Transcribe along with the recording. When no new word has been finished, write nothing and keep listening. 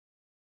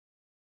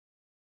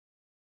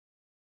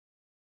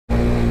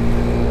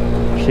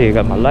see, I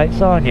got my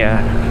lights on,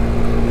 yeah.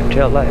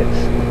 Tail lights.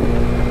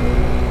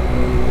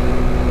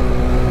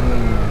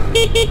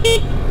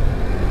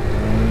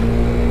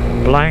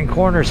 Blind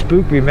corner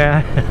spooked me,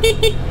 man.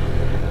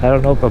 I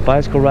don't know if a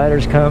bicycle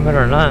rider's coming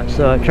or not,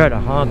 so I try to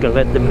honk and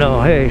let them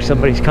know, hey,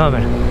 somebody's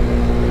coming.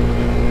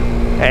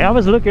 Hey, I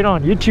was looking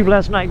on YouTube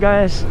last night,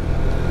 guys,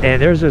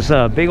 and there's this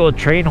big old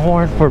train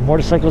horn for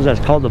motorcycles that's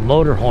called the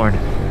motor horn.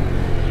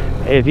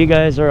 If you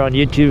guys are on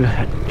YouTube,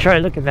 try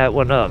looking that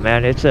one up,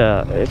 man. It's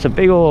a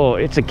big old,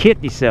 it's a kit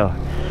they sell.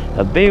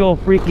 A big old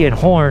freaking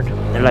horn,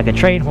 like a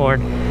train horn,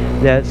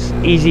 that's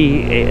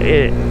easy.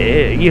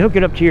 You hook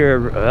it up to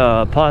your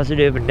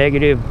positive and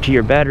negative to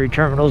your battery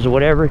terminals or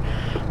whatever.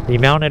 You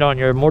mount it on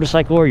your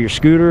motorcycle or your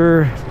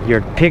scooter,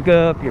 your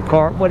pickup, your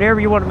car, whatever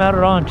you want to mount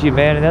it on to,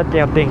 man, and that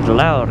damn thing's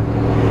loud.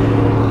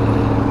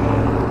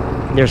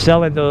 They're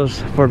selling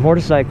those for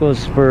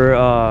motorcycles for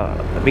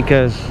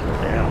because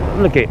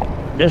look at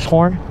this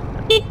horn.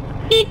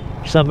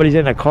 Somebody's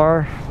in a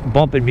car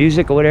bumping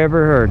music or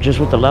whatever, or just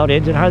with the loud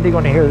engine, how are they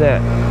going to hear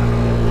that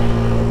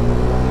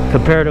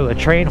compared to a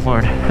train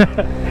horn?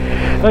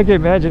 I can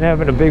imagine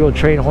having a big old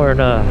train horn,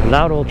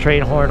 loud old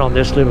train horn on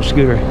this little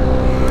scooter.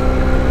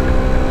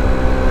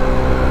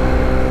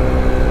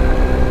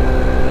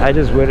 I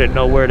just wouldn't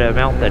know where to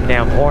mount that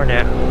damn horn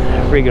at.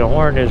 That freaking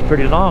horn is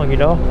pretty long, you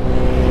know,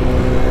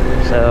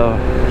 so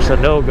it's a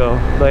no-go.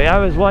 But I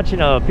was watching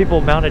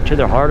people mount it to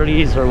their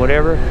Harleys or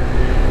whatever,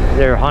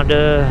 their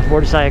Honda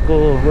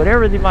motorcycle,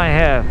 whatever they might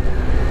have,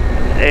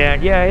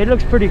 and yeah, it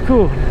looks pretty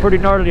cool, pretty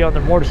gnarly on the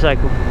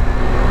motorcycle.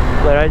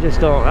 But I just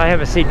don't, I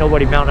haven't seen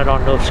nobody mount it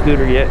on no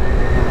scooter yet.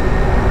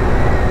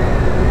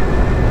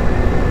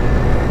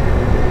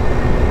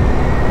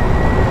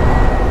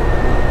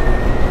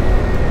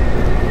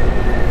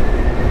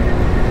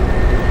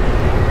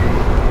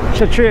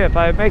 It's a trip.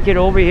 I make it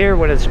over here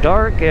when it's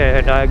dark,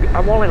 and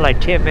I'm only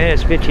like 10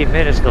 minutes, 15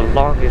 minutes the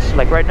longest.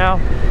 Like right now,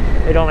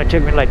 it only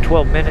took me like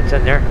 12 minutes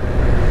in there,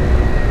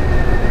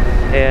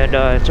 and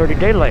it's already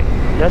daylight.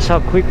 That's how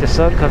quick the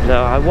sun comes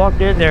out. I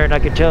walked in there and I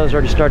could tell it's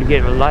already started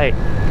getting light,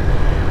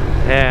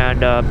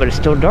 and but it's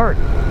still dark.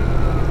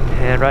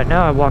 And right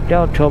now I walked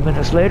out 12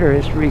 minutes later,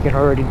 it's freaking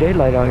already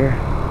daylight out here.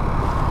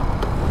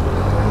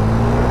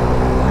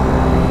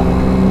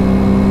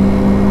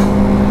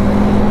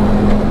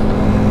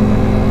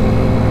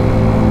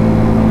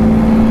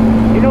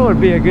 You know what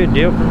would be a good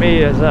deal for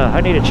me is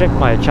I need to check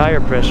my tire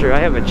pressure. I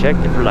haven't checked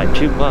it for like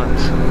 2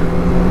 months.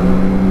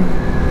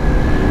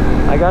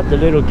 I got the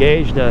little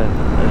gauge, the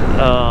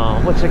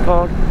what's it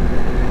called?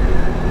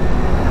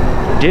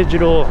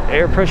 Digital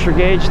air pressure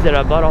gauge that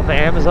I bought off of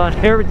Amazon.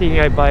 Everything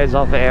I buy is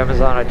off of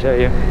Amazon, I tell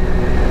you.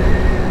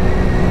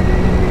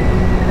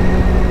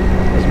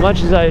 As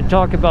much as I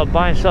talk about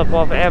buying stuff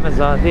off of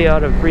Amazon, they ought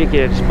to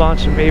freaking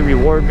sponsor me,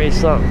 reward me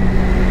something.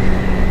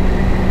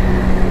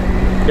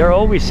 They're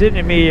always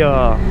sending me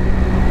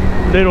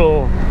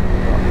little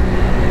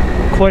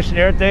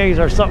questionnaire things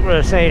or something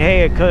that's saying,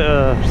 hey,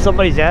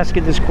 somebody's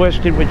asking this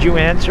question, would you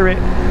answer it?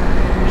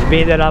 Which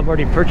means that I've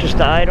already purchased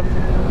the item.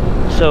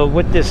 So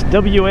with this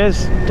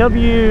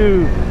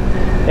WSD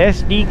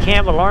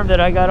cam alarm that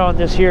I got on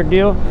this here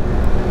deal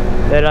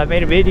that I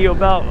made a video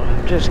about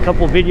just a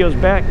couple videos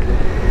back,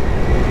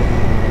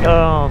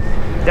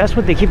 that's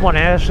what they keep on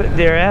asking.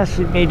 They're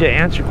asking me to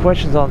answer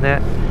questions on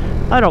that.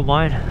 I don't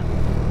mind.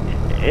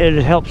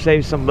 It helps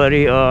save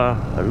somebody a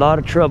lot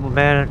of trouble,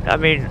 man. I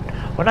mean,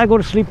 when I go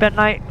to sleep at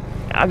night,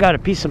 I got a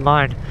peace of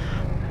mind.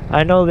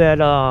 I know that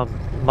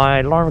my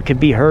alarm can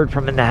be heard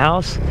from in the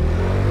house.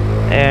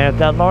 And if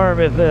that alarm,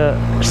 if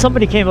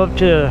somebody came up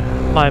to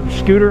my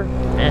scooter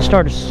and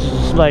started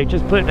like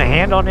just putting a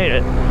hand on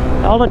it,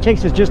 all it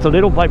takes is just a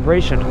little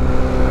vibration.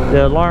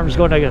 The alarm's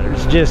going to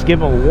just give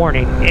them a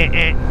warning.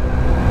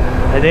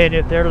 And then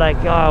if they're like,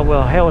 oh,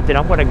 well, hell with it,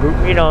 I'm going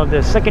to, you know,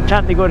 the second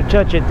time they go to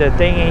touch it, the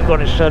thing ain't going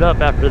to shut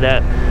up after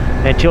that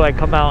until I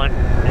come out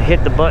and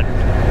hit the button.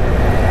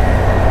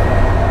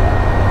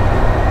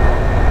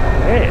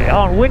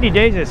 On windy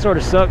days it sort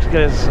of sucks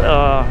because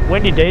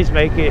windy days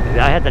make it,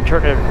 I had to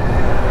turn it,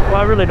 well,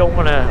 I really don't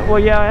want to, well,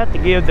 yeah, I have to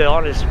give the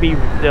honest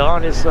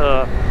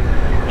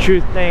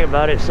truth thing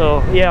about it.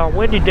 So yeah, on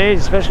windy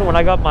days, especially when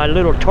I got my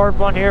little tarp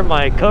on here,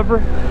 my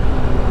cover,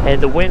 and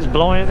the wind's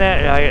blowing in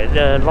that,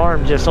 the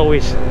alarm just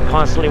always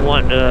constantly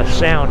want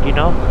sound, you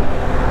know.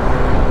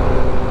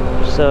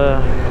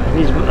 So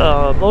these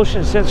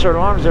motion sensor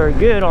alarms are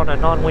good on a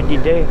non-windy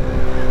day.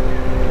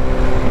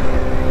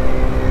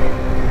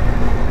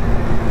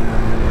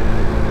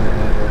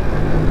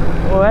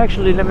 Well,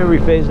 actually, let me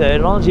rephrase that.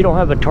 As long as you don't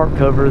have a tarp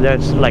cover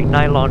that's like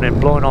nylon and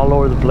blowing all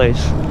over the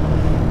place.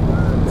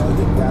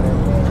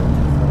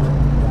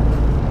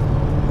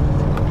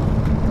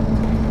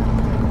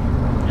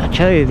 I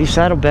tell you, these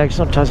saddlebags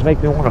sometimes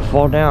make me want to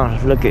fall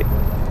down. Look at,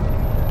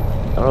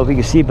 I don't know if you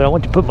can see, but I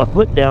went to put my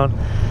foot down,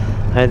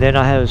 and then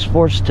I was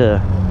forced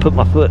to put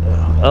my foot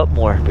up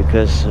more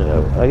because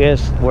I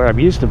guess where I'm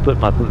used to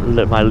putting my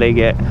leg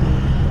at,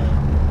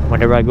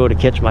 whenever I go to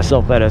catch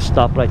myself at a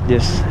stop like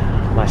this,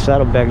 my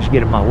saddlebags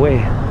get in my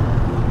way.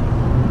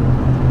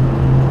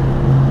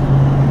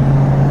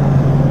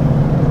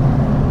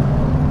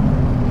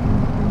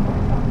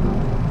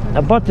 I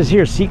bought this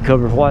here seat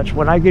cover. Watch,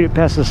 when I get it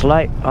past this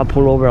light, I'll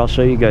pull over, I'll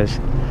show you guys.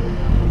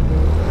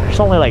 It's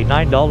only like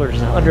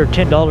 $9, under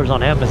 $10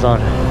 on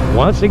Amazon.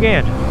 Once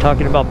again,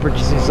 talking about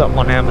purchasing something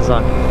on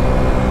Amazon.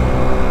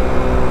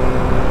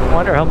 I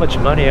wonder how much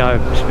money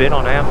I've spent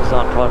on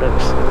Amazon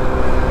products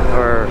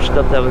or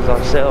stuff that was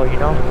on sale, you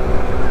know.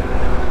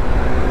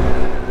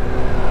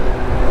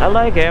 I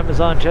like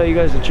Amazon, tell you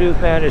guys the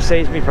truth, man. It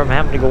saves me from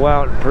having to go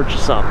out and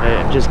purchase something.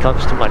 It just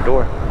comes to my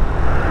door.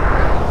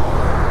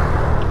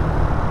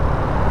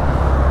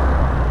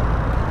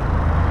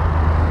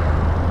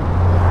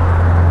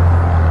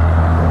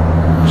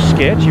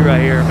 Sketchy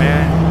right here,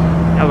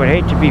 man. I would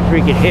hate to be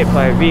freaking hit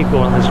by a vehicle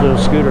on this little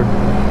scooter.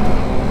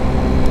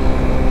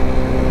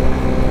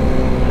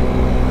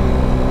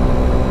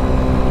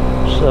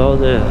 So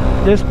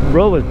this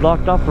road was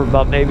blocked off for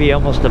about maybe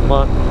almost a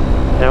month,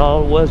 and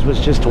all it was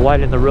just to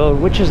widen the road,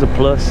 which is a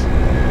plus.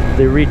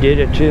 They redid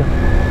it too.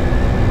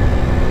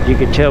 You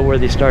can tell where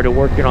they started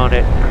working on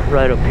it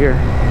right up here.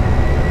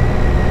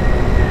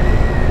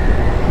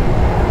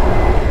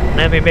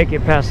 Let me make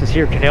it past this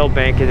here canal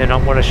bank, and then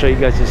I'm going to show you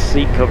guys this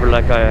seat cover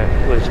like I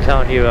was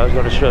telling you I was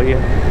going to show you.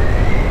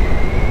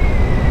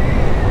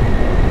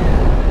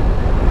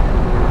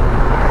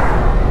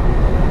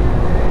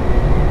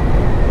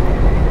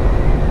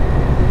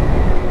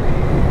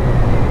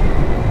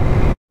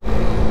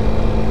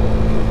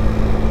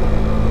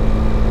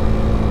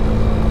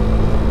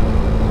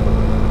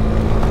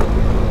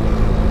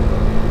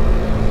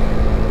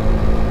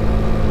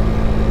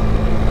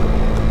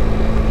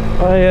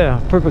 Oh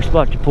yeah, perfect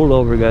spot to pull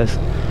over, guys.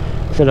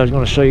 Said I was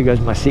going to show you guys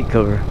my seat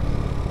cover.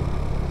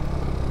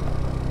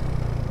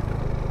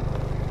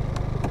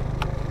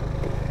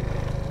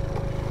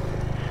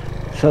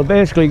 So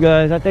basically,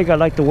 guys, I think I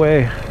like the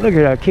way, look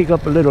at that, kick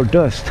up a little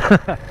dust.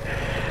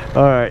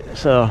 Alright,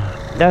 so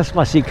that's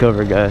my seat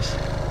cover, guys.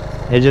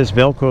 It just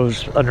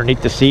velcros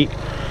underneath the seat.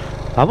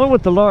 I went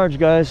with the large,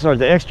 guys, or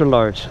the extra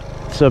large.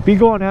 So if you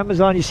go on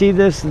Amazon, you see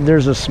this,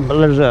 there's a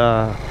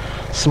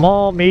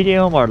small,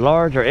 medium, or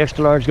large, or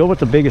extra large. Go with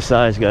the biggest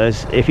size,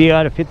 guys. If you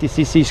got a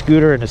 50cc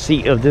scooter and a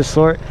seat of this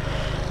sort,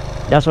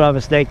 that's what I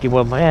was thinking.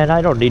 Well, man,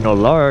 I don't need no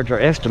large or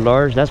extra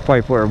large. That's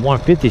probably for a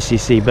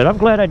 150cc. But I'm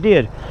glad I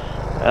did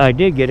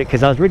get it,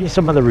 because I was reading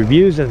some of the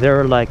reviews and they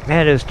were like,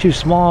 man, it's too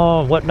small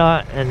and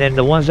whatnot. And then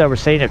the ones that were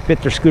saying it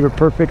fit their scooter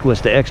perfect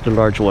was the extra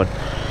large one.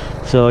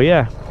 So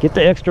yeah, get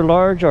the extra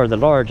large or the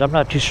large. I'm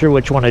not too sure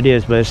which one it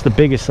is, but it's the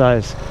biggest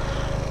size.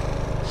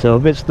 So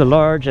if it's the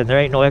large and there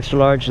ain't no extra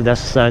large,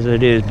 that's the size that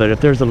it is. But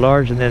if there's a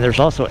large and then there's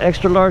also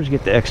extra large,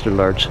 get the extra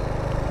large.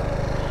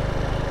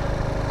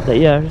 But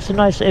yeah, it's a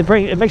nice, it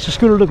makes the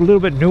scooter look a little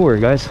bit newer,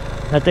 guys.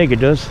 I think it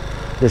does.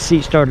 The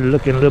seat started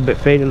looking a little bit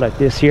faded like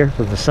this here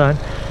from the sun.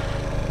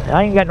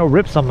 I ain't got no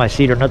rips on my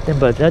seat or nothing,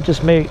 but that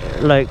just made,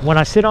 like, when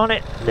I sit on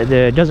it,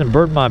 it doesn't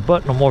burn my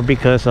butt no more,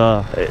 because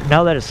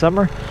now that it's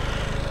summer,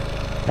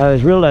 I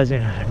was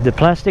realizing the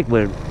plastic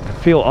would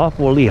feel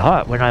awfully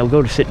hot when I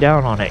go to sit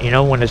down on it, you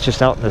know, when it's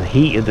just out in the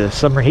heat of the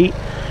summer heat.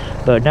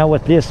 But now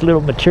with this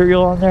little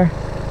material on there,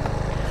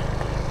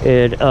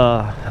 it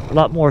a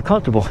lot more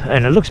comfortable,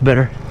 and it looks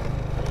better.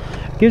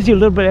 Gives you a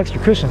little bit extra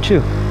cushion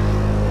too.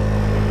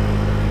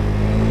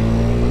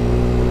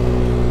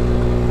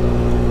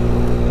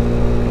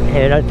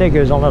 And I think it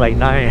was only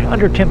like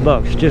under 10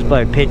 bucks, just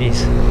by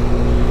pennies.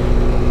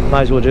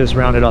 Might as well just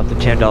round it off to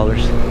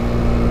 $10.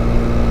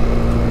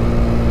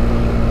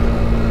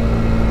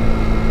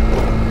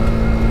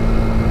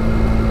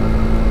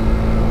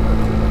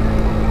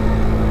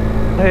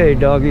 Hey,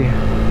 doggy.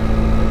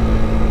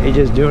 He's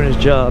just doing his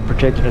job,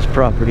 protecting his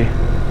property.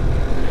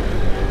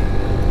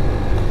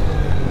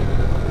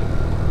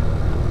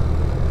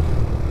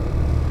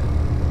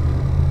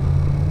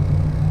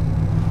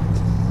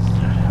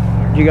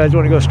 Do you guys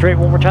want to go straight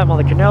one more time on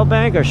the canal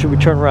bank, or should we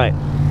turn right?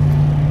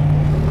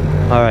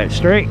 Alright,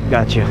 straight?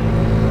 Gotcha.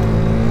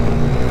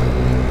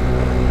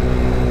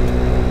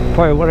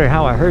 Probably wondering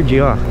how I heard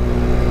you, huh?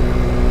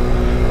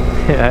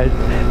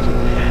 Yeah.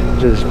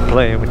 Just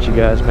playing with you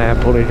guys,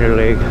 man, pulling your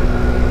leg.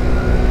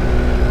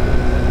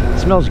 It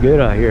smells good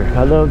out here.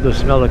 I love the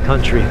smell of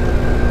country.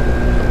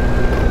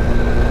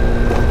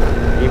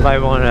 You might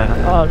want to,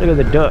 oh, look at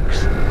the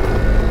ducks.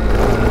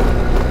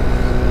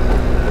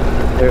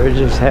 They're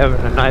just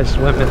having a nice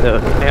swim in the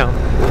canal.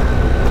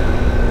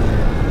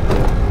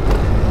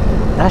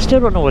 I still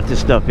don't know what this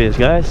stuff is,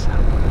 guys.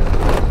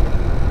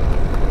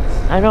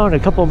 I know in a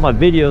couple of my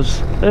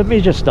videos, let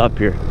me just stop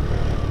here.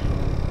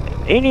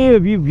 Any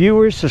of you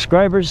viewers,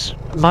 subscribers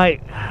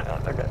might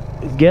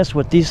guess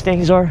what these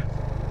things are?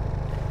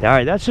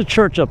 Alright, that's a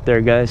church up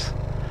there, guys.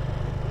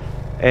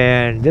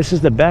 And this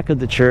is the back of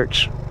the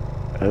church.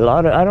 I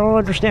don't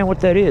understand what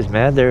that is,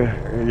 man.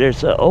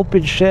 There's an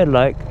open shed,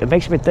 like, it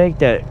makes me think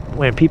that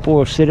when people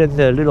will sit in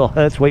the little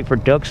huts, wait for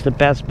ducks to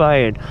pass by,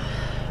 and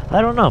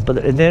I don't know.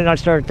 And then I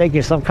started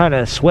thinking some kind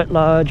of sweat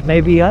lodge,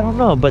 maybe, I don't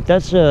know. But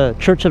that's a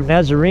Church of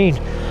Nazarene,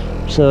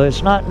 so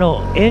it's not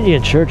no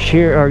Indian church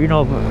here, or, you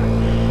know,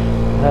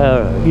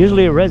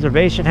 usually a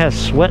reservation has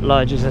sweat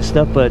lodges and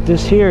stuff, but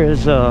this here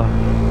is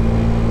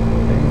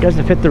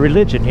doesn't fit the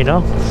religion, you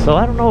know. So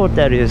I don't know what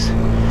that is,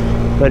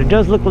 but it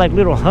does look like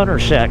little hunter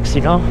shacks,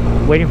 you know,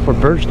 waiting for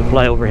birds to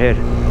fly overhead.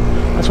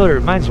 That's what it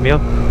reminds me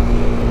of.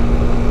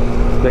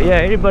 But yeah,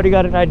 anybody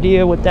got an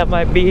idea what that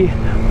might be?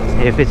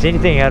 If it's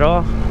anything at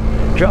all,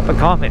 drop a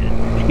comment.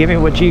 Give me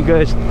what you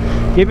guys,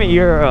 give me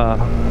your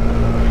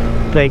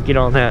thinking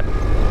on that.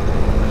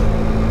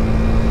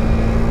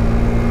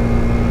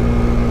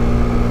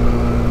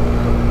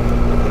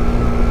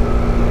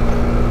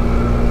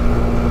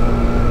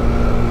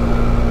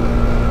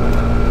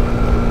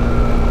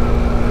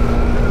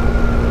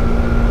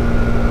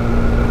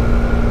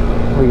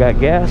 We got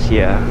gas,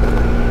 yeah.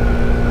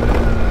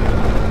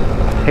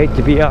 Hate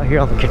to be out here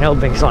on the canal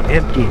banks on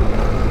empty.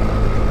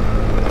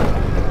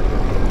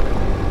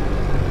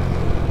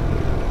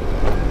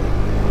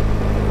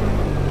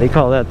 They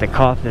call that the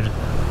coffin.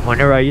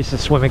 Whenever I used to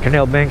swim in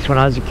canal banks when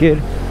I was a kid,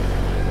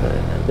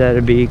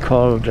 that'd be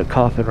called a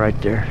coffin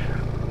right there.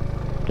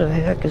 What the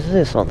heck is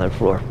this on the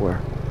floor for?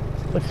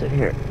 What's in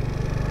here?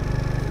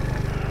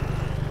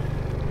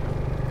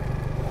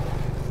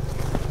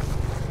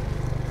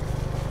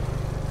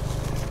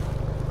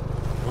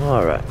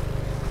 Alright.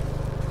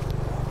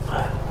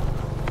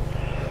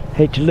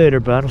 Hate to litter,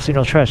 but I don't see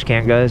no trash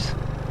can, guys.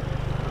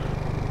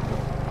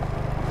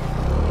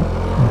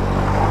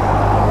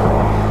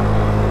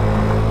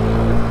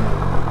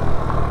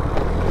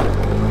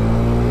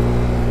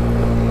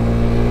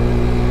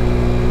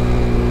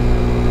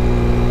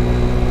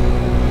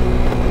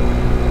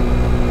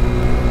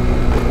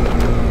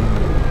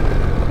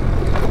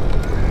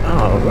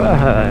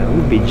 Alright,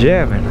 we'll be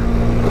jamming.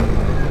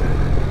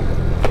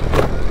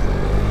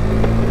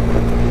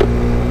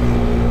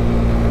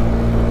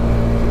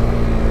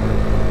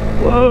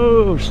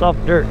 Whoa,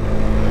 soft dirt.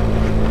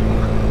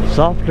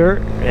 Soft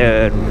dirt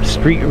and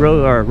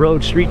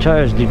road street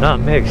tires do not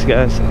mix,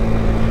 guys.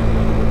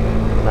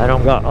 I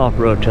don't got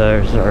off-road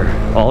tires or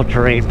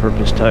all-terrain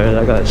purpose tires.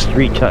 I got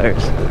street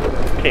tires.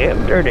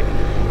 Damn dirty.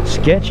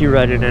 Sketchy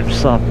riding in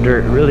soft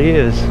dirt, it really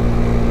is.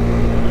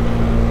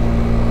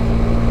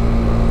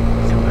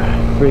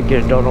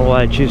 Freaking don't know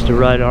why I choose to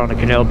ride on a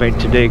canal bank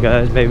today,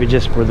 guys. Maybe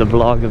just for the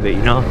vlog of it,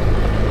 you know.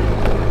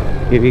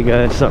 Give you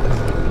guys something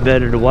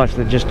better to watch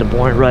than just a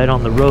boring ride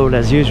on the road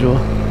as usual.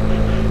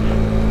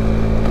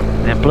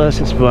 And plus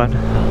it's fun.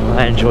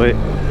 I enjoy it.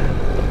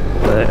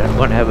 But I'm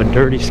gonna have a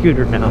dirty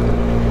scooter now.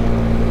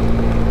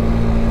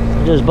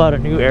 I just bought a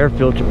new air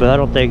filter, but I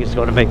don't think it's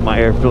gonna make my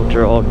air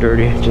filter all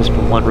dirty just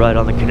for one ride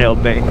on the canal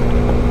bank.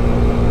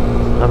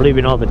 I'm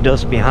leaving all the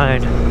dust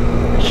behind.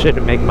 It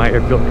shouldn't make my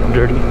air filter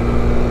dirty.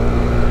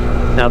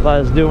 Now if I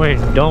was doing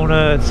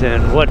donuts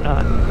and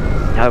whatnot,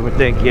 I would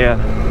think, yeah,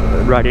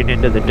 riding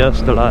into the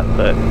dust a lot,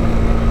 but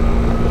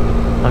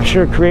I'm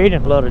sure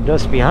creating a lot of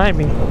dust behind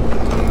me.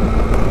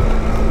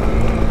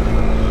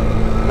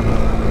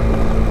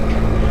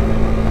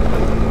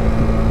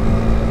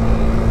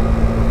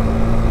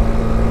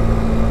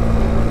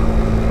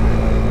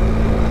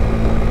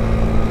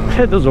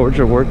 Those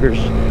orchard workers,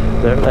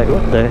 they're like,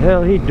 what the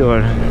hell he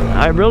doing?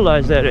 I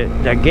realized that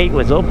that gate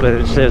was open.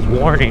 It says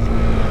warning,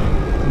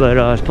 but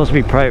it's supposed to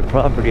be private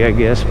property, I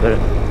guess, but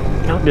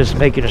I'm just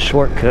making a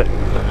shortcut.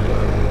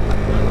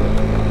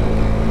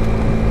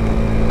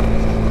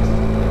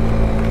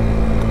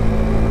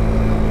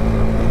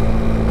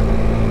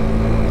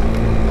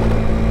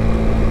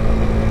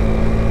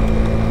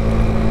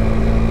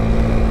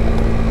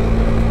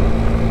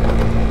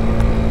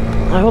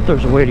 I hope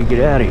there's a way to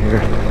get out of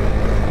here.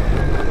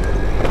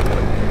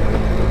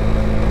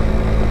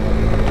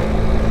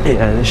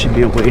 Yeah, there should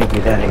be a way to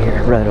get out of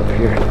here, right up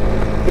here.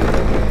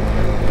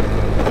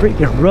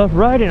 Freaking rough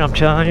riding, I'm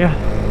telling you.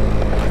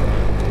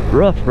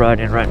 Rough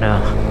riding right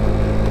now.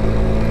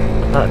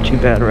 Not too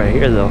bad right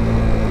here, though.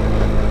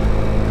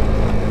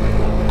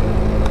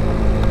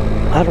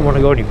 I don't want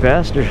to go any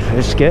faster.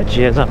 It's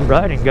sketchy as I'm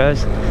riding,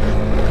 guys.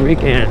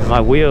 Freaking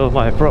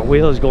my front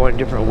wheel is going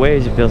different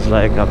ways. It feels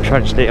like I'm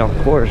trying to stay on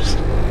course.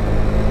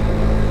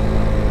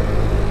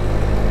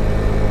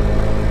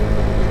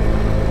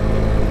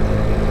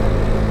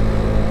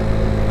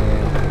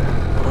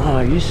 Oh,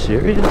 are you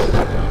serious?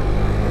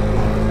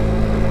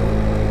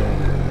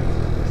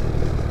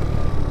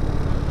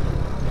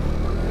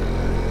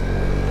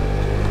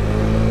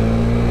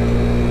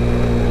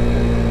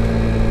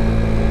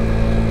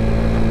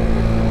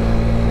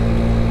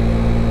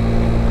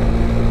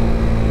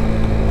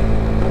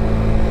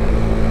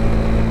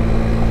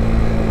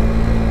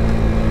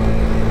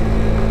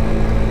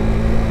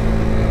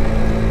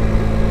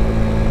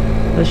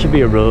 There should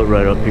be a road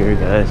right up here,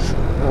 guys.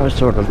 I'm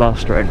sort of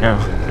lost right now.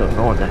 Don't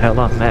know where the hell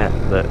I'm at,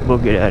 but we'll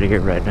get out of here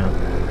right now.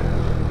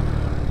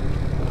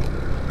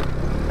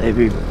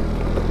 Maybe.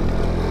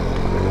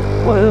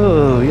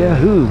 Whoa,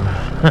 yahoo!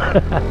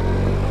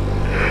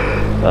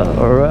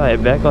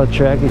 Alright, back on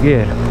track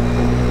again.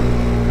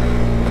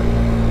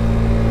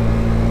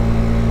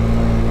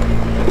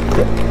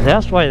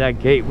 That's why that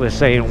gate was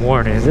saying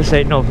warning. This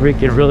ain't no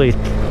freaking really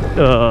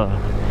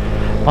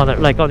on the,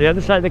 like on the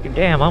other side of the,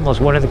 damn, I almost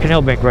went in the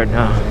canal bank right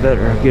now.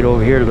 Better get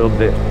over here a little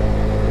bit.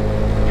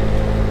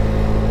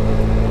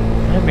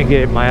 Let me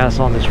get my ass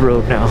on this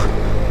road now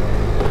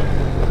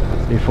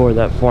before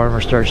that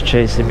farmer starts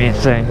chasing me and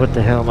saying, what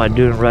the hell am I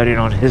doing riding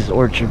on his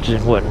orchards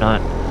and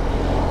whatnot.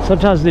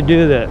 Sometimes they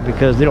do that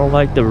because they don't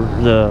like the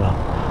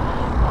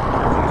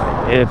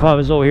if I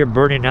was over here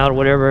burning out or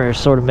whatever, it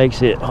sort of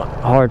makes it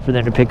hard for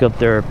them to pick up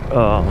their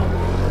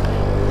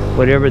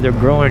whatever they're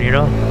growing, you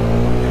know.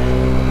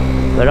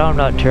 But I'm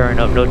not tearing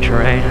up no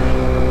terrain,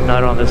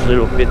 not on this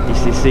little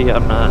 50cc.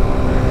 I'm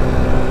not.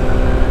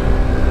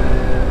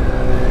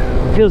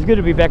 It feels good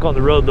to be back on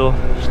the road though.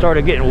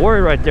 Started getting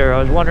worried right there. I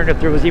was wondering if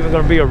there was even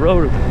going to be a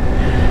road.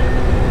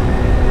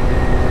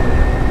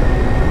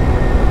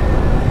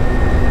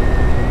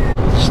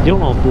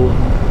 Still on full.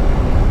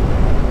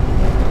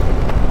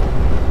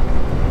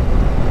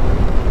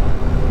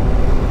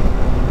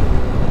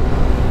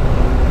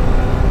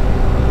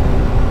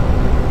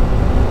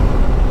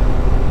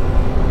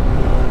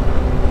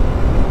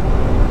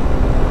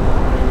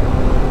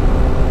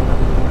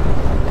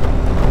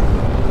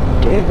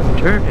 Damn,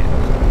 turn it.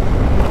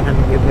 Let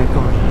me get back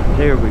on.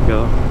 There we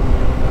go.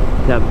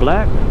 That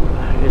black,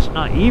 it's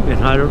not even.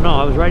 I don't know.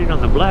 I was riding on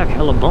the black,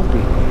 hella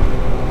bumpy.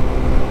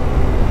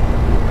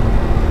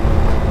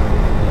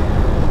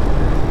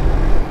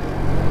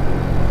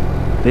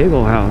 Big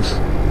old house.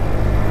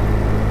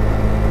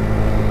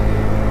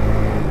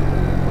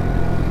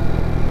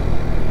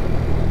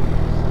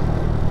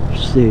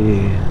 Let's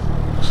see.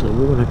 So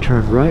we're gonna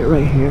turn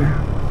right here.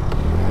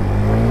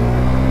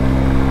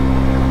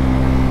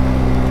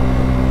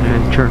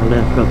 And turn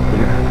left up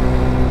there.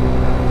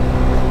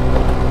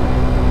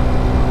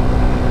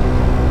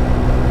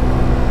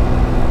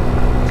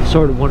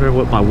 Sort of wondering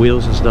what my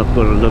wheels and stuff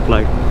gonna look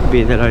like,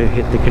 being that I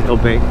hit the canal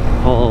bank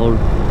all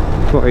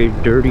probably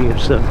dirty and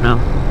stuff now.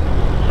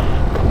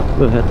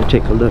 We'll have to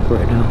take a look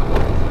right now.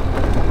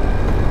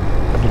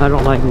 I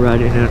don't like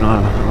riding in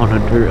on a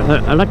dirt.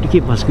 I like to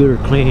keep my scooter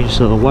clean,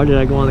 so why did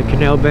I go on the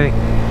canal bank?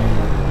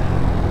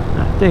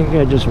 I think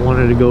I just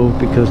wanted to go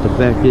because the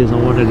fact is I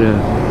wanted to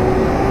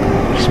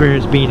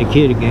experience being a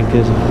kid again,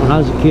 because when I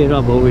was a kid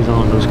I'm always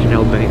on those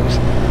canal banks.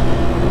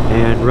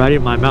 And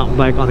riding my mountain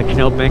bike on the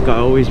canal bank, I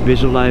always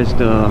visualized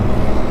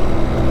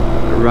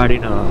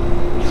riding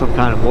some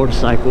kind of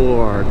motorcycle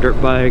or a dirt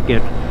bike,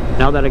 and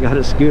now that I got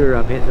a scooter,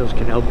 I'm hitting those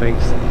canal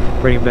banks,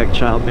 bringing back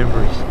child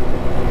memories.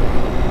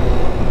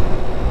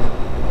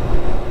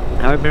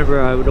 I remember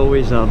I would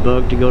always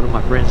bug to go to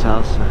my friend's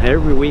house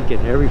every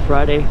weekend, every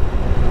Friday.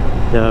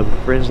 The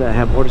friends that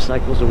have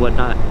motorcycles or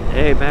whatnot,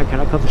 hey man, can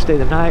I come and stay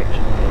the night?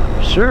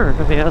 Sure,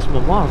 let me ask my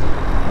mom,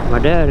 my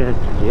dad, and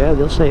yeah,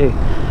 they'll say,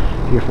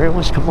 your friend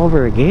wants to come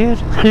over again?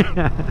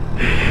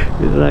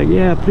 He's like,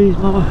 yeah, please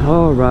mama.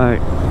 All right.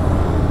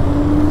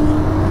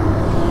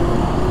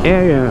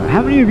 Yeah,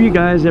 how many of you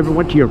guys ever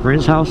went to your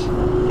friend's house?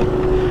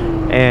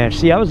 And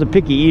see, I was a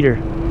picky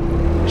eater.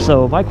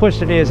 So my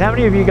question is, how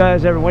many of you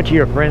guys ever went to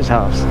your friend's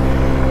house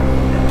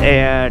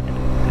and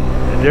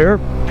their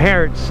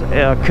parents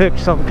cooked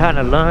some kind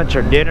of lunch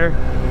or dinner,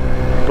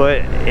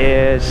 but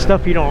it's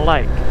stuff you don't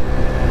like?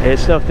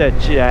 It's stuff that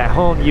at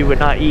home you would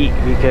not eat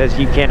because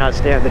you cannot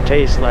stand the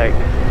taste. Like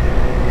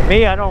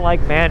me, I don't like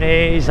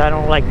mayonnaise, I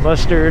don't like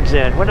mustards,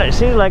 and when it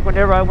seemed like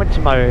whenever I went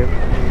to my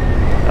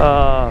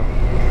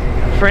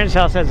friend's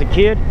house as a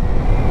kid,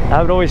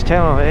 I would always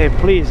tell him, hey,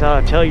 please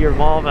tell your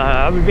mom.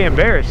 I would be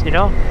embarrassed, you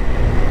know,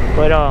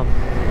 but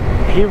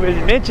he would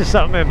mention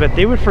something, but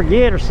they would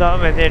forget or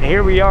something, and then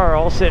here we are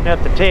all sitting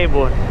at the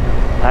table, and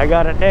I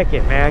gotta neck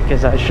it, man,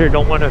 because I sure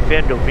don't want to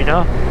offend them, you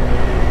know.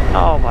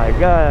 Oh my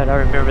God, I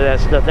remember that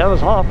stuff. That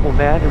was awful,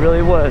 man. It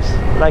really was.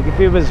 Like if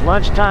it was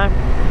lunchtime,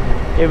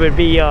 it would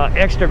be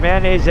extra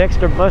mayonnaise,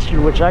 extra mustard,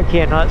 which I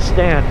cannot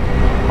stand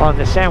on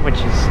the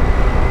sandwiches.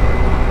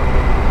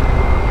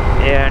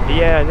 And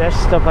yeah, that's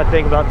stuff I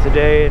think about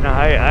today. And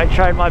I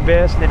tried my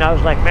best, and I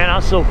was like, man,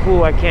 I'm so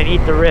full I can't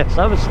eat the rest.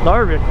 I was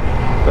starving,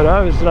 but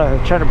I was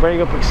trying to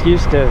bring up an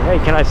excuse to, hey,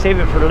 can I save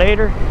it for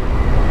later?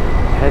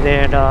 And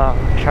then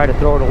try to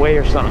throw it away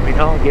or something, you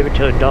know, give it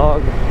to a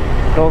dog.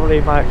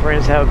 Normally my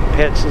friends have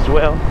pets as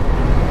well.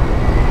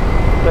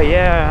 But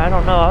yeah, I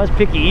don't know, I was a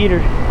picky eater.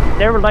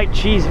 Never liked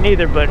cheese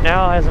neither, but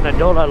now as an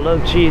adult I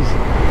love cheese.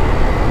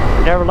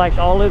 Never liked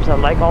olives, I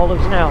like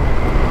olives now.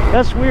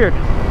 That's weird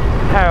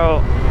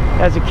how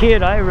as a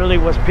kid I really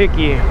was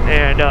picky,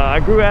 and I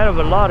grew out of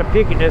a lot of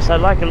pickiness. I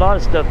like a lot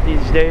of stuff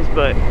these days,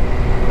 but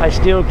I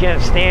still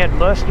can't stand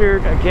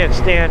mustard, I can't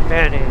stand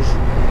mayonnaise.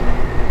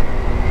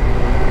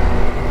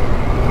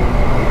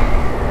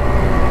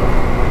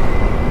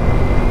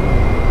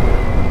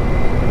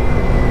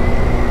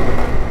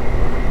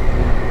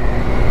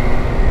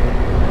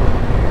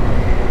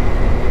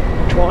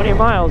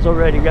 Miles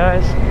already,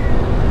 guys.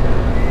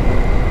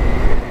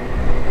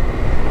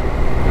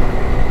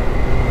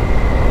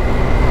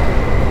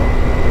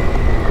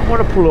 I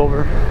want to pull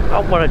over. I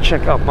want to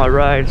check out my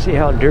ride, see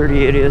how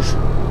dirty it is.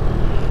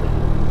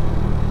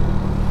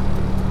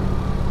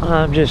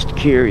 I'm just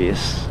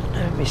curious.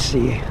 Let me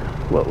see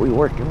what we're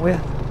working with.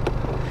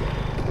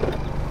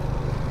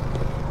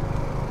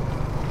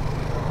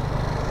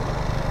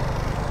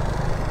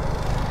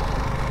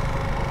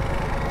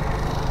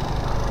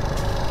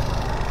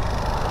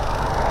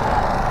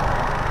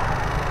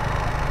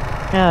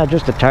 Yeah,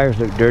 just the tires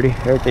look dirty.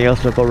 Everything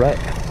else look alright.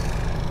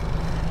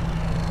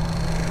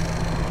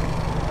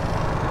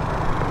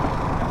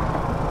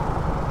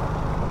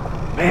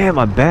 Man,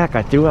 my back.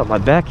 I threw out my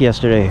back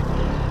yesterday.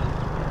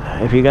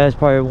 If you guys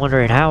probably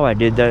wondering how I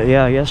did that,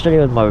 yeah, yesterday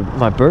was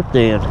my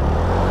birthday, and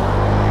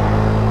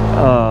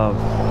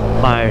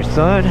my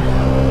son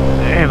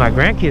and my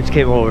grandkids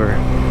came over,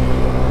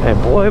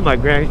 and boy, my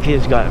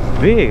grandkids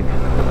got big.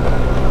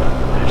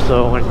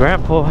 So when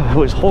Grandpa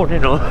was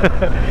holding them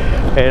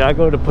and I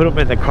go to put them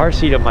in the car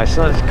seat of my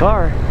son's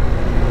car,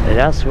 and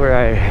that's where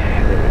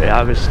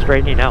I was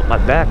straightening out my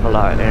back a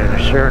lot,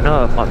 and sure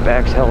enough, my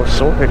back's hella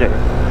sore today.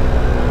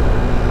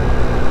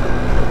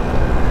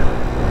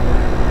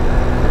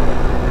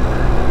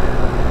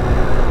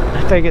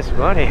 I think it's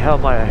funny how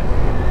my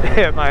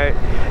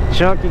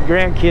chunky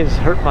grandkids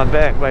hurt my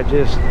back by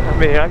just, I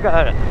mean, I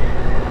got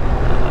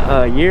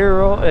a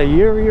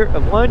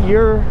 1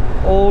 year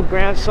old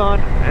grandson,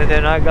 and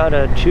then I got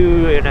a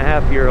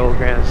 2.5-year-old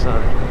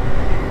grandson.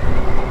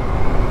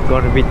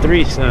 Going to be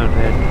 3 soon,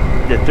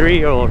 and the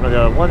 3-year-old,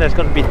 the one that's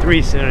going to be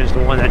 3 soon, is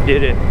the one that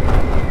did it.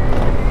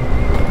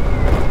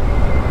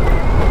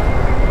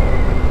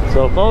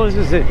 So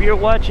Moses, if you're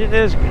watching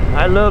this,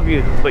 I love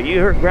you, but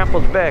you hurt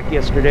Grandpa's back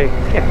yesterday.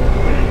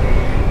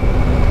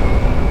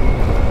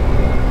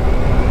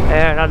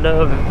 And I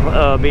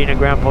love being a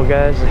grandpa,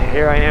 guys.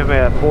 Here I am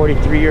at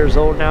 43 years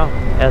old now,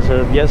 as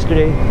of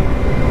yesterday.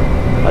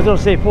 I was gonna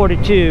say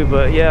 42,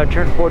 but yeah, I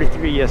turned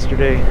 43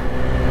 yesterday.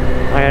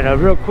 And a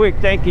real quick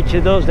thank you to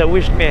those that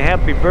wished me a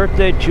happy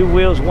birthday. 2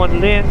 wheels, 1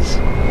 lens.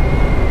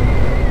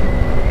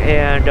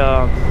 And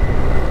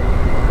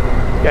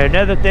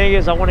another thing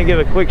is, I want to give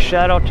a quick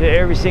shout out to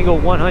every single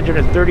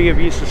 130 of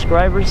you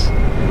subscribers.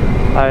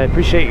 I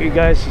appreciate you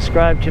guys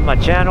subscribe to my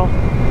channel.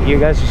 You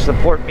guys'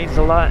 support means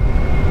a lot.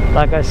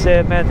 Like I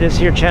said, man, this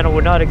here channel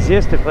would not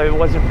exist if it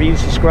wasn't for you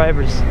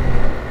subscribers.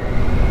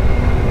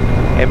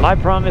 And my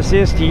promise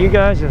is to you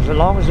guys, as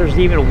long as there's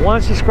even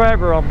 1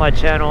 subscriber on my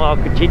channel, I'll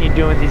continue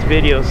doing these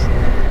videos.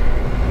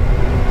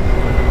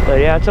 But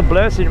yeah, it's a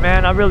blessing,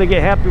 man. I really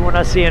get happy when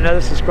I see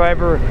another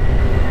subscriber,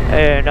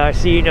 and I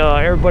see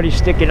everybody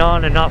sticking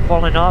on and not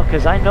falling off.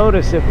 Because I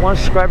notice if 1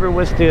 subscriber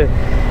was to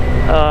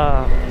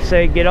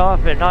say get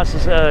off and not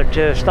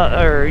to stop,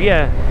 or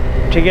yeah,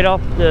 to get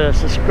off the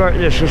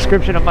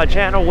subscription of my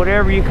channel,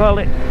 whatever you call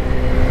it,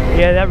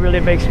 yeah, that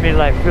really makes me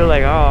feel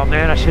like, oh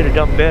man, I should have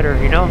done better,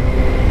 you know.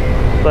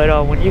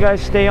 But when you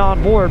guys stay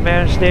on board,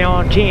 man, stay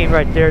on team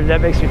right there, that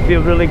makes me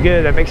feel really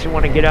good. That makes me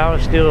want to get out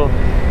and still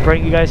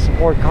bring you guys some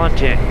more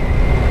content.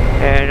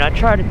 And I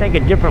try to think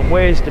of different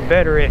ways to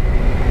better it.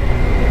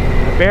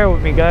 Bear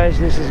with me, guys,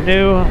 this is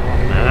new,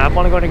 and I'm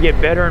only going to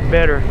get better and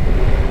better.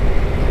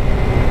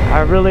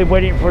 I'm really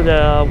waiting for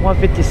the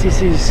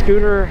 150cc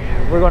scooter.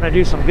 We're going to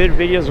do some good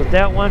videos with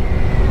that one.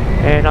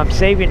 And I'm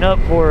saving up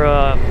for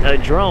a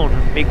drone,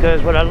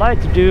 because what I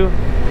like to do,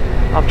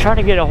 I'm trying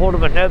to get a hold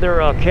of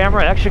another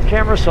action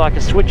camera, so I can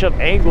switch up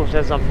angles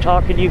as I'm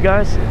talking to you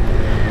guys.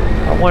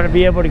 I want to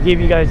be able to give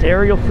you guys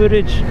aerial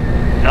footage.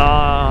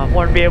 I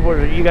want to be able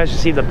to, you guys to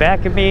see the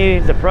back of me,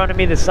 the front of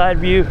me, the side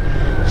view.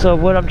 So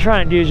what I'm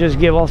trying to do is just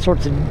give all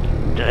sorts of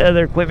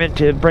other equipment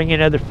to bring in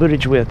other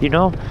footage with, you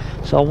know.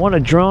 So I want a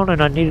drone, and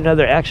I need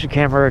another action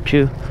camera or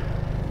 2.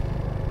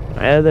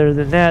 Other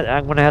than that,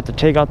 I'm gonna have to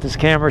take out this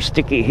camera,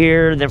 stick it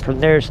here, then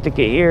from there stick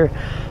it here.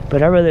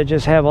 But I'd rather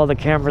just have all the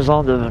cameras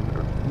on the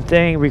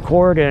thing,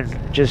 record,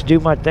 and just do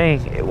my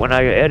thing when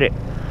I edit.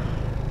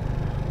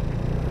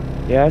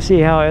 Yeah, I see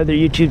how other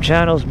YouTube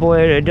channels, boy,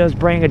 it does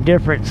bring a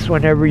difference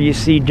whenever you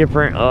see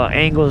different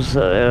angles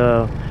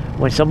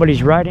when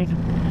somebody's writing.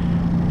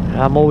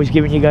 I'm always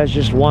giving you guys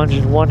just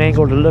one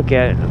angle to look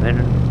at,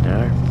 and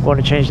I'm going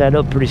to change that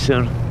up pretty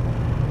soon.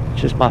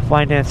 It's just my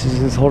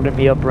finances is holding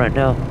me up right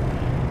now.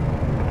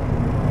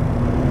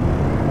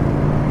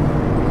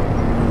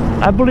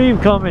 I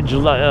believe come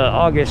July,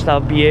 August, I'll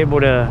be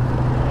able to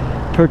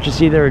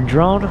purchase either a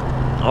drone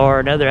or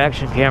another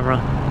action camera.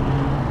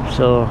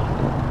 So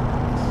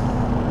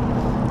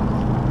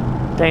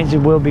things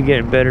will be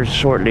getting better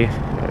shortly.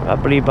 I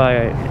believe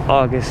by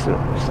August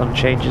some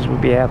changes will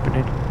be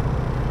happening.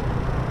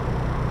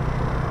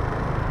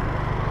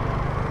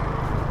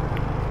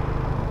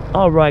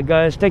 Alright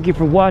guys, thank you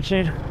for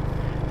watching.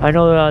 I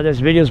know this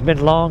video's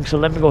been long, so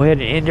let me go ahead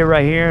and end it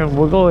right here, and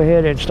we'll go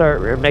ahead and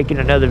start making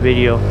another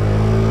video.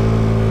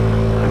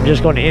 I'm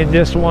just going to end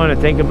this one and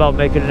think about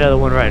making another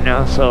one right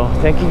now. So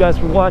thank you guys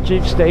for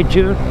watching. Stay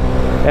tuned.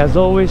 As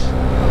always,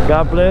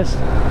 God bless,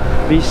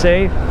 be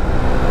safe,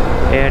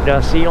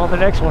 and see you on the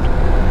next one.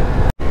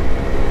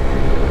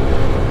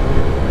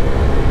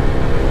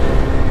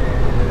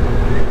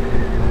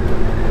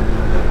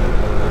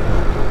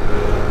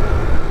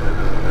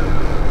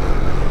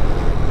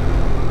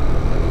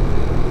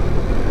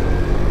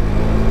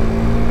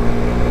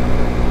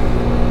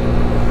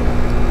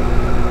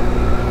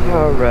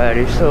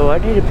 Alrighty, so I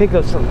need to pick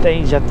up some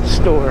things at the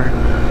store.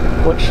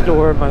 What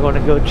store am I going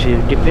to go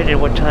to, depending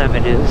on what time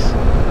it is?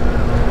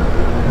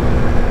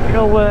 You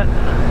know what?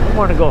 I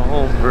want to go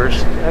home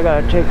first. I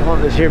gotta take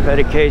home this here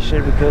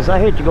medication because I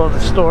hate to go in the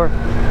store,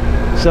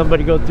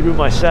 somebody go through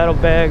my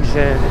saddlebags,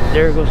 and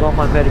there goes all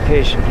my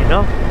medication, you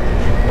know?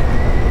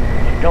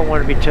 Don't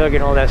want to be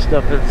tugging all that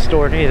stuff in the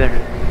store neither.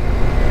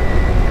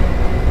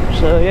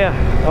 So yeah,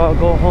 I'll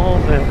go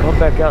home and come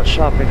back out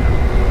shopping.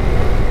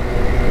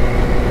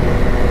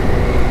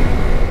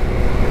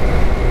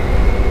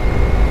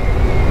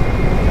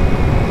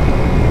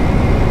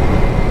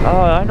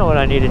 Oh, I know what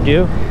I need to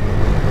do.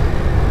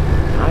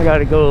 I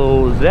gotta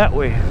go that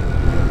way.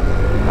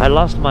 I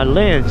lost my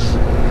lens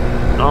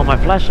on my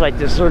flashlight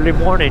this early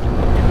morning,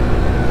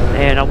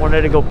 and I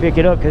wanted to go pick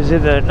it up because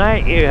in the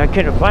night I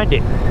couldn't find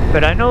it,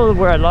 but I know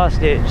where I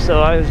lost it. So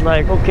I was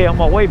like, okay, on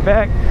my way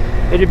back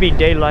it'll be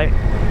daylight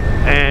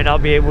and I'll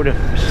be able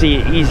to see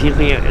it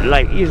easily,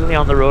 easily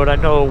on the road. I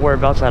know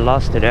whereabouts I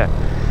lost it at,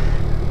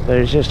 but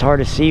it's just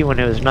hard to see when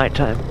it was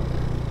nighttime.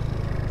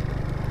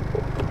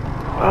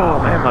 Oh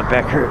man, my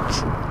back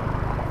hurts.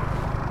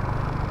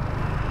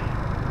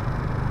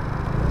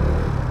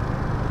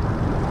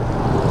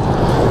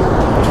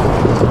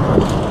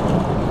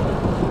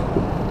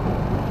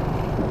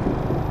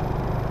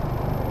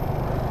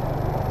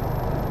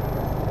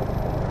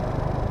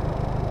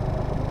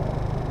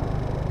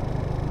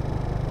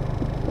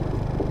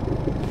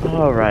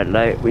 Alright,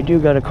 light. We do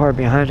got a car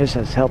behind us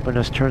that's helping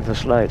us turn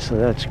this light, so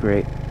that's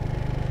great.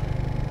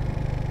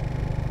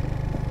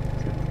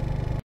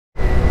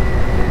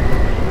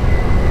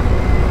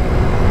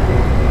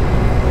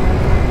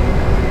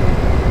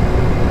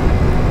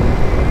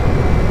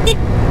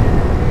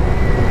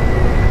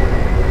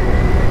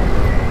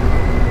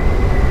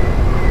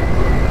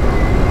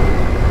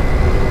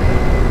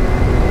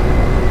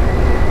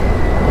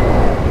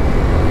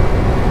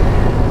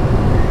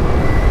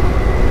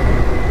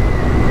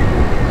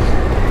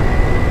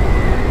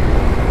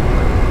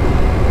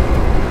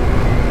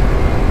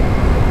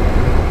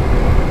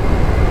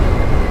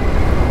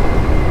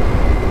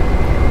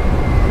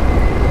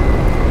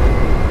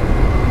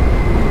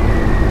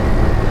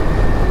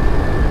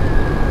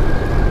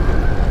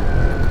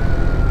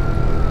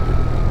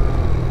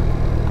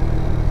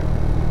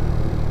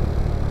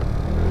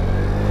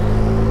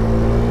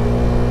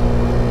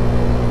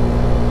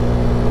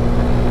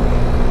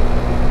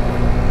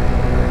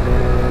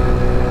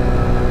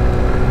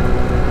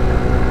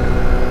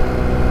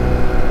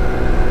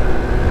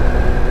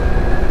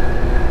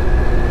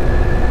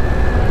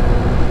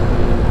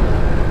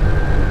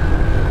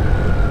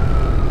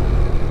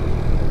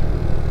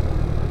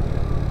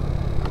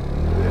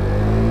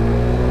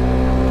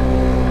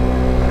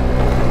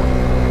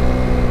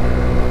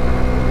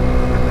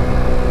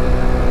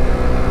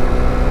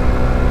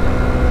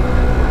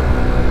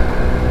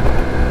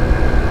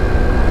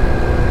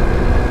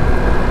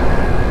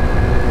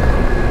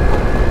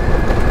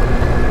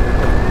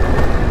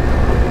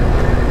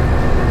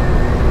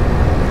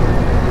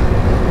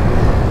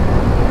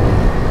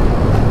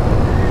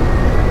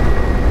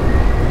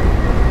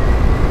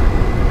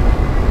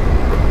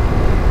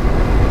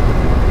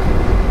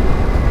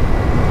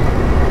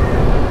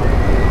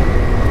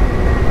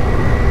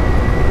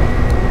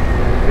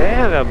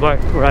 That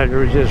bike rider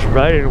was just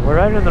riding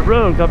right in the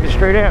road, coming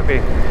straight at me.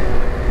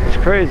 It's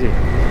crazy.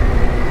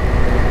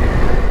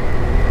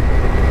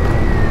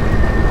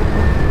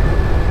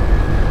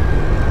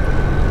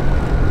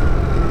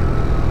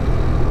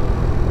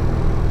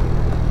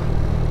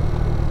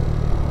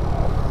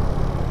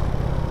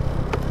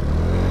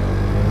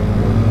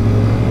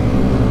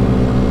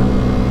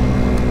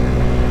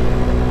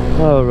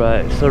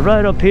 Alright, so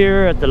right up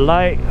here at the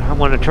light, I'm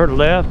going to turn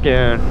left,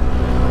 and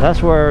that's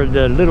where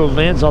the little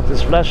lens off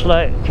this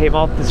flashlight came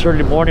off this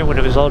early morning when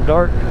it was all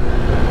dark.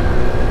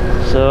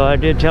 So I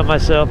did tell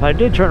myself, I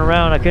did turn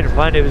around, I couldn't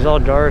find it, it was all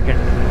dark,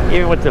 and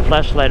even with the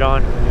flashlight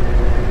on,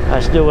 I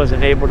still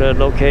wasn't able to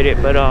locate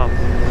it. But oh,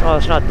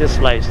 it's not this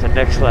light, it's the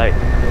next light.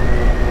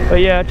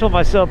 But yeah, I told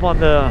myself on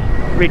the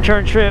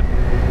return trip,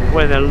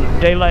 when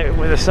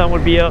the sun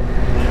would be up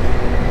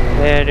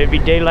and it'd be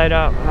daylight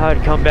out,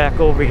 I'd come back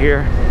over here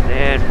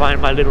and find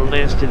my little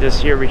lens to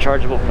this here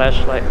rechargeable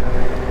flashlight.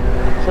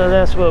 So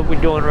that's what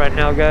we're doing right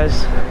now,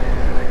 guys.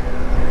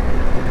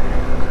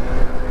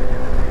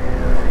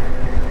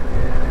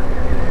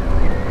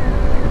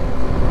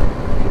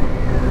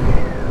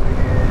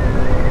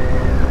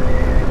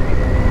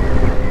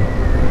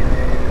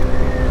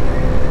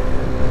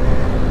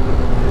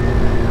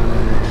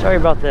 Sorry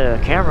about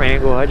the camera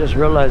angle. I just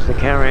realized the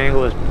camera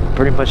angle is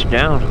pretty much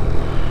down.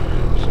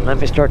 So let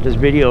me start this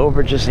video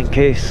over just in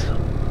case.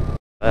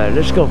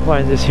 Let's go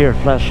find this here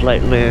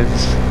flashlight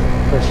lens.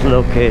 Let's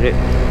locate it.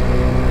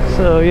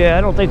 So yeah,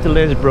 I don't think the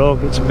lens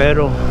broke. It's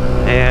metal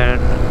and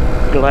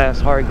glass,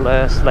 hard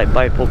glass, like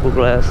bifocal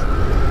glass.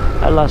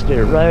 I lost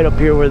it right up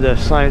here where the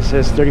sign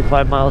says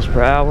 35 miles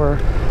per hour.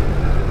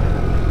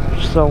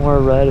 Somewhere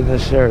right in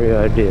this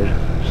area I did.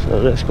 So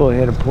let's go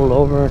ahead and pull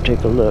over and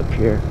take a look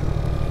here.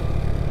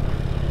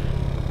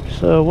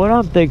 So what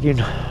I'm thinking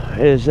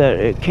is that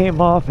it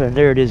came off, and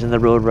there it is in the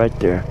road right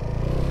there.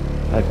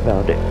 I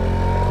found it.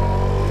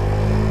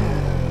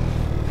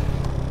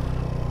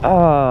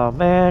 Oh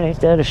man, ain't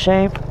that a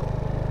shame?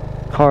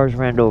 Cars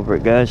ran over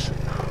it, guys.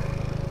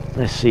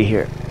 Let's see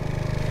here.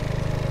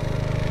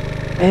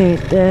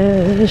 Ain't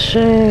that a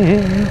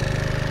shame?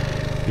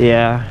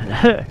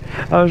 Yeah.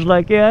 I was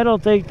like, yeah, I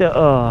don't think the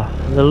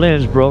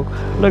lens broke.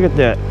 Look at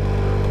that.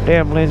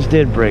 Damn lens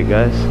did break,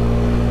 guys.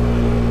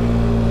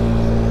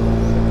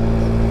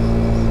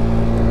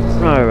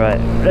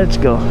 Alright, let's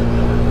go.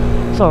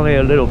 It's only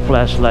a little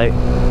flashlight.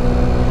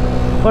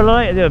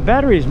 But the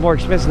battery is more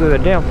expensive than the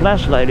damn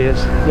flashlight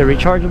is. The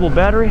rechargeable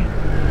battery.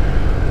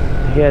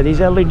 Yeah, these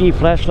LED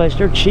flashlights,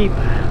 they're cheap.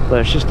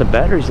 But it's just the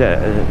batteries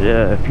that,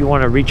 if you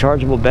want a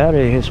rechargeable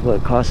battery, here's what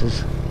it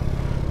costs.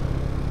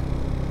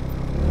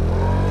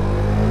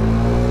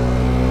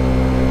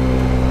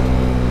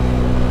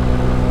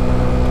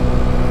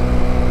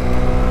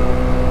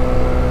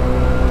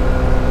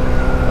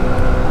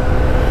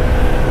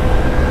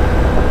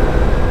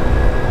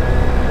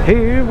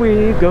 Here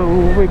we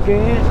go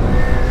again.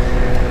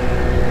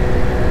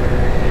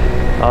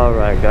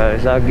 Alright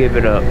guys, I'll give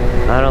it up.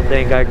 I don't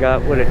think I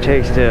got what it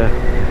takes to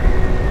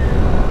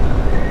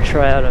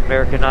try out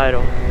American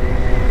Idol.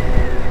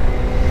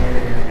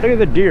 Look at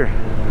the deer.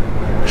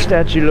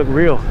 Statue look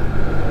real.